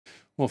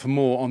Well, for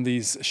more on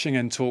these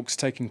Schengen talks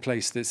taking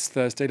place this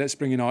Thursday, let's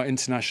bring in our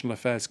international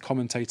affairs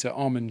commentator,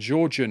 Armen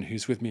Georgian,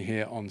 who's with me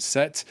here on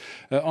set.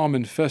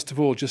 Armen, first of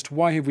all, just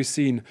why have we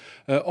seen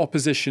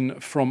opposition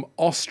from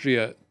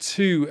Austria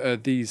to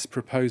these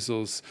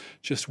proposals?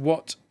 Just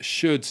what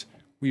should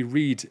we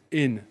read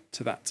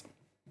into that?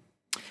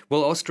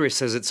 Well, Austria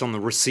says it's on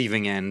the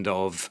receiving end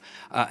of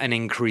an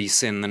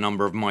increase in the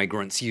number of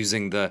migrants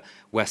using the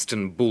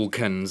Western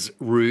Balkans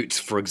route.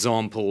 For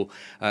example,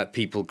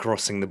 people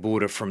crossing the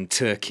border from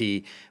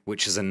Turkey,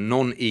 which is a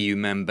non-EU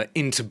member,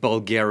 into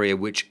Bulgaria,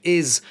 which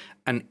is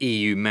an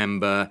EU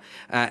member.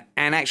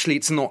 And actually,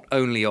 it's not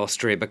only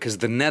Austria, because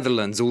the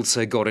Netherlands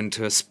also got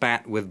into a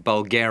spat with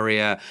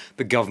Bulgaria,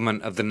 the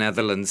government of the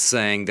Netherlands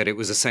saying that it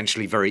was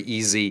essentially very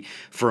easy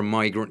for a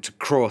migrant to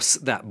cross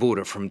that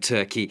border from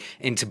Turkey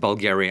into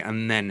Bulgaria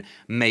and then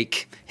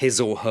make his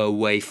or her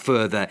way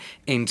further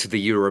into the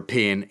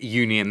European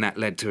Union. That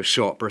led to a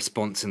sharp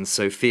response in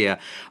Sofia.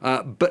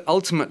 But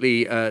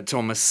ultimately,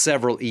 Thomas,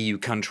 several EU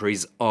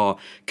countries are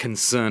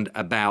concerned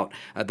about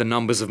the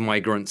numbers of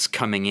migrants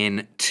coming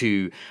in to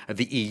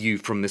the EU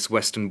from this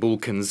Western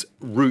Balkans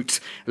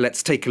route.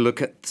 Let's take a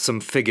look at some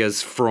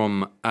figures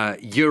from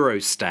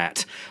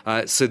Eurostat.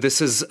 So this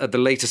is the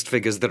latest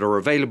figures that are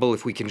available.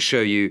 If we can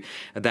show you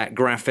that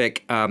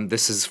graphic,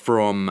 this is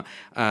from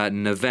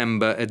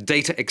November,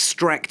 data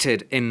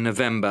extracted in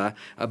November,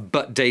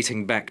 but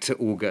dating back to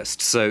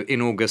August. So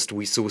in August,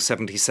 we saw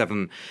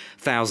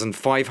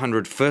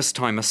 77,500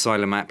 first-time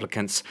asylum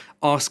applicants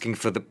asking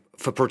for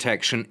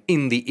protection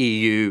in the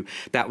EU.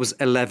 That was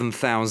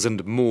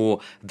 11,000 more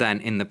than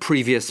in the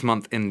previous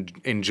month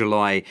in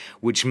July,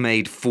 which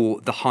made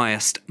for the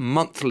highest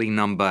monthly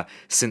number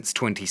since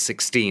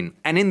 2016.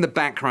 And in the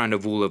background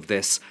of all of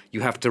this,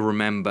 you have to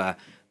remember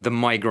the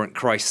migrant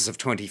crisis of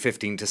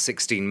 2015 to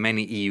 16.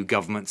 Many EU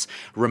governments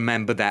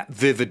remember that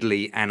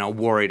vividly and are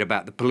worried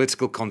about the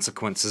political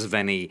consequences of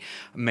any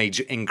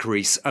major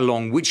increase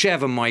along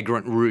whichever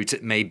migrant route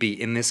it may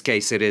be. In this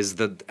case, it is,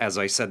 as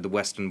I said, the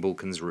Western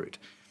Balkans route.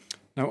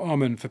 Now,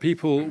 Armen, for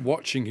people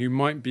watching who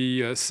might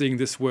be seeing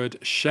this word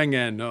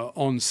Schengen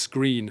on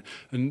screen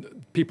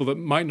and people that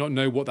might not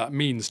know what that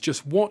means,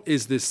 just what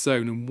is this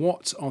zone and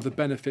what are the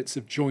benefits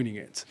of joining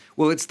it?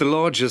 Well, it's the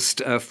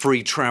largest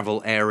free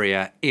travel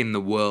area in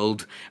the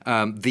world.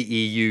 The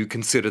EU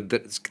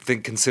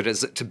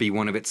considers it to be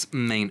one of its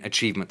main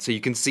achievements. So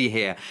you can see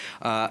here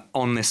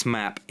on this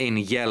map in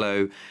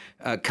yellow,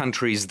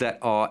 countries that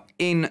are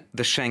in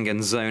the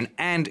Schengen zone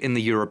and in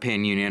the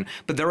European Union.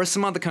 But there are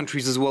some other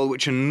countries as well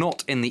which are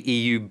not in the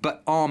EU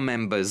but are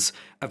members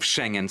of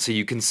Schengen. So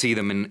you can see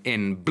them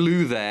in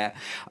blue there.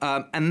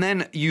 And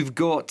then you've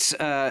got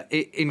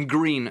in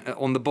green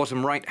on the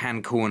bottom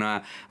right-hand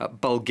corner,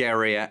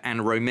 Bulgaria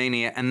and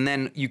Romania. And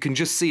then you can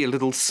just see a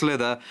little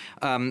slither,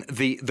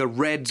 the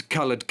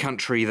red-coloured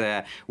country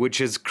there,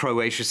 which is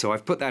Croatia. So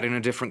I've put that in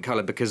a different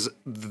colour because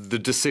the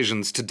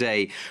decisions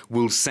today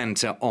will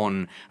centre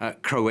on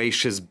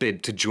Croatia's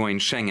bid to join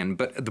Schengen.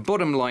 But the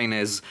bottom line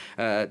is,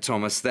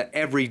 Thomas, that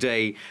every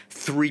day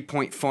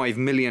 3.5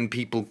 million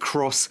people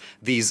cross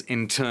these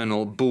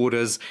internal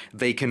borders.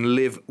 They can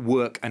live,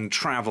 work and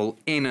travel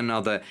in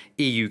another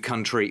EU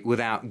country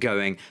without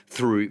going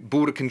through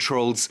border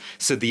controls.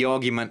 So the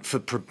argument for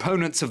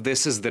proponents of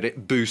this is that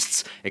it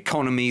boosts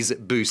economies,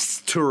 it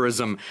boosts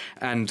tourism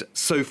and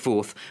so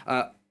forth.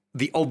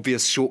 The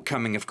obvious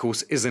shortcoming, of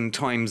course, is in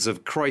times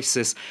of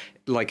crisis,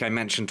 like I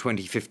mentioned,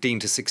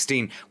 2015 to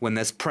 16, when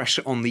there's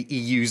pressure on the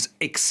EU's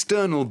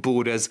external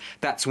borders.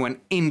 That's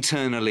when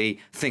internally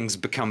things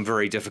become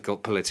very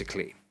difficult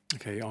politically.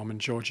 Okay, Armen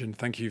Georgian,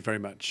 thank you very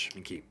much.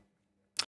 Thank you.